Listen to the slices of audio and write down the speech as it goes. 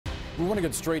We want to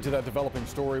get straight to that developing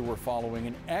story we're following.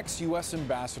 An ex-U.S.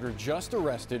 ambassador just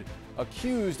arrested,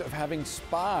 accused of having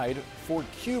spied for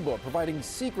Cuba, providing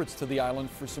secrets to the island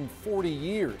for some 40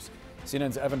 years.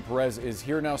 CNN's Evan Perez is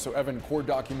here now. So, Evan, court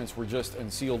documents were just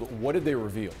unsealed. What did they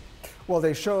reveal? Well,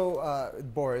 they show,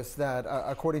 Boris, that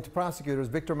according to prosecutors,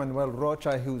 Victor Manuel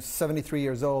Rocha, who's 73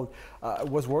 years old,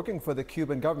 was working for the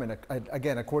Cuban government.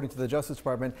 Again, according to the Justice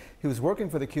Department, he was working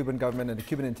for the Cuban government and the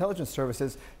Cuban intelligence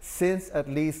services since at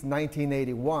least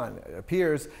 1981. It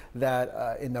appears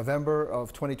that in November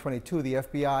of 2022, the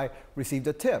FBI received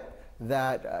a tip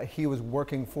that he was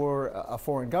working for a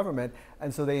foreign government,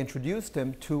 and so they introduced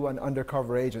him to an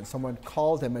undercover agent. Someone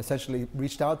called him, essentially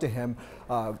reached out to him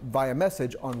via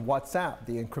message on WhatsApp,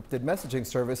 the encrypted messaging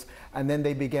service, and then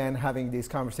they began having these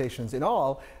conversations. In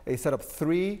all, they set up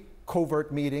 3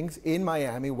 covert meetings in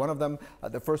Miami, one of them,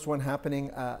 the first one happening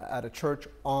at a church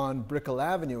on Brickell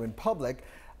Avenue in public.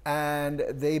 And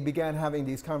they began having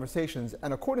these conversations.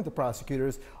 And according to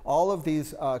prosecutors, all of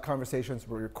these conversations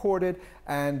were recorded,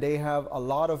 and they have a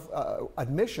lot of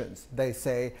admissions, they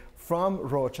say, from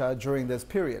Rocha during this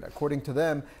period. According to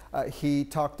them, he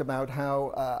talked about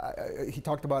how he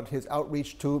talked about his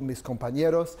outreach to mis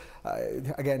compañeros,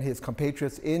 again, his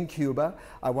compatriots in Cuba.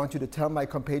 I want you to tell my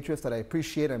compatriots that I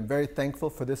appreciate, I'm very thankful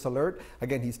for this alert.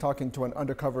 Again, he's talking to an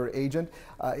undercover agent.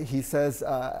 He says,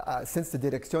 since the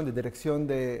Dirección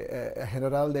de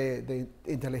General de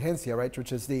Inteligencia, right,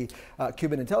 which is the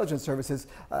Cuban intelligence services,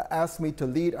 asked me to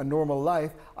lead a normal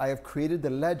life, I have created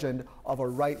the legend of a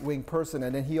right-wing person.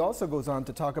 And then he also goes on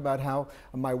to talk about how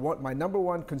my number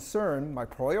one concern, my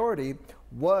priority,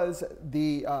 was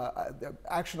the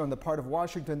action on the part of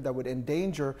Washington that would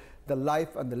endanger the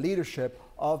life and the leadership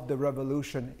of the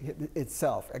revolution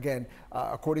itself. Again,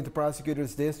 according to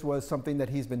prosecutors, this was something that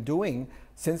he's been doing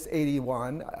since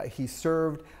 '81. He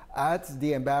served as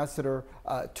the ambassador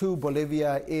to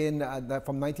Bolivia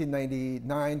from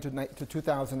 1999 to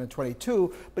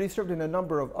 2022, but he served in a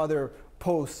number of other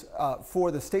posts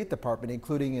for the State Department,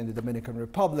 including in the Dominican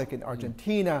Republic, in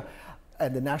Argentina,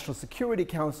 and the National Security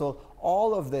Council,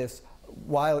 all of this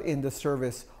while in the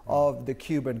service of the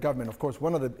Cuban government. Of course,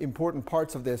 one of the important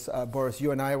parts of this, Boris,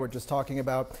 you and I were just talking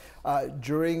about,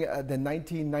 during the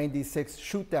 1996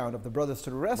 shoot-down of the Brothers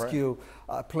to the Rescue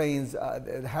planes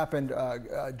that happened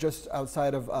just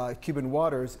outside of Cuban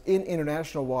waters, in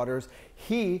international waters.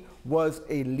 He was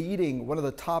one of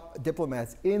the top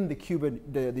diplomats in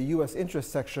the U.S.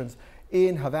 interest sections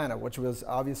in Havana, which was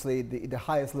obviously the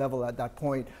highest level at that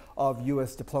point of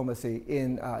U.S. diplomacy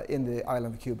in the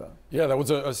island of Cuba. Yeah, that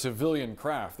was a civilian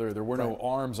craft. There were no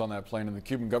arms on that plane, and the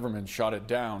Cuban government shot it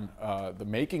down. The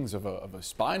makings of a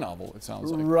spy novel, it sounds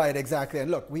like. Right, exactly.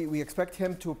 And look, we expect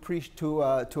him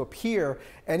to appear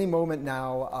any moment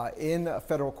now in a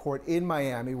federal court in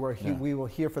Miami, where we will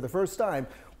hear for the first time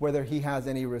whether he has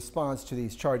any response to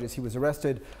these charges. He was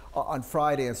arrested on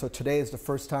Friday, and so today is the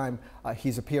first time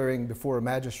he's appearing before a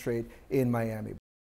magistrate in Miami.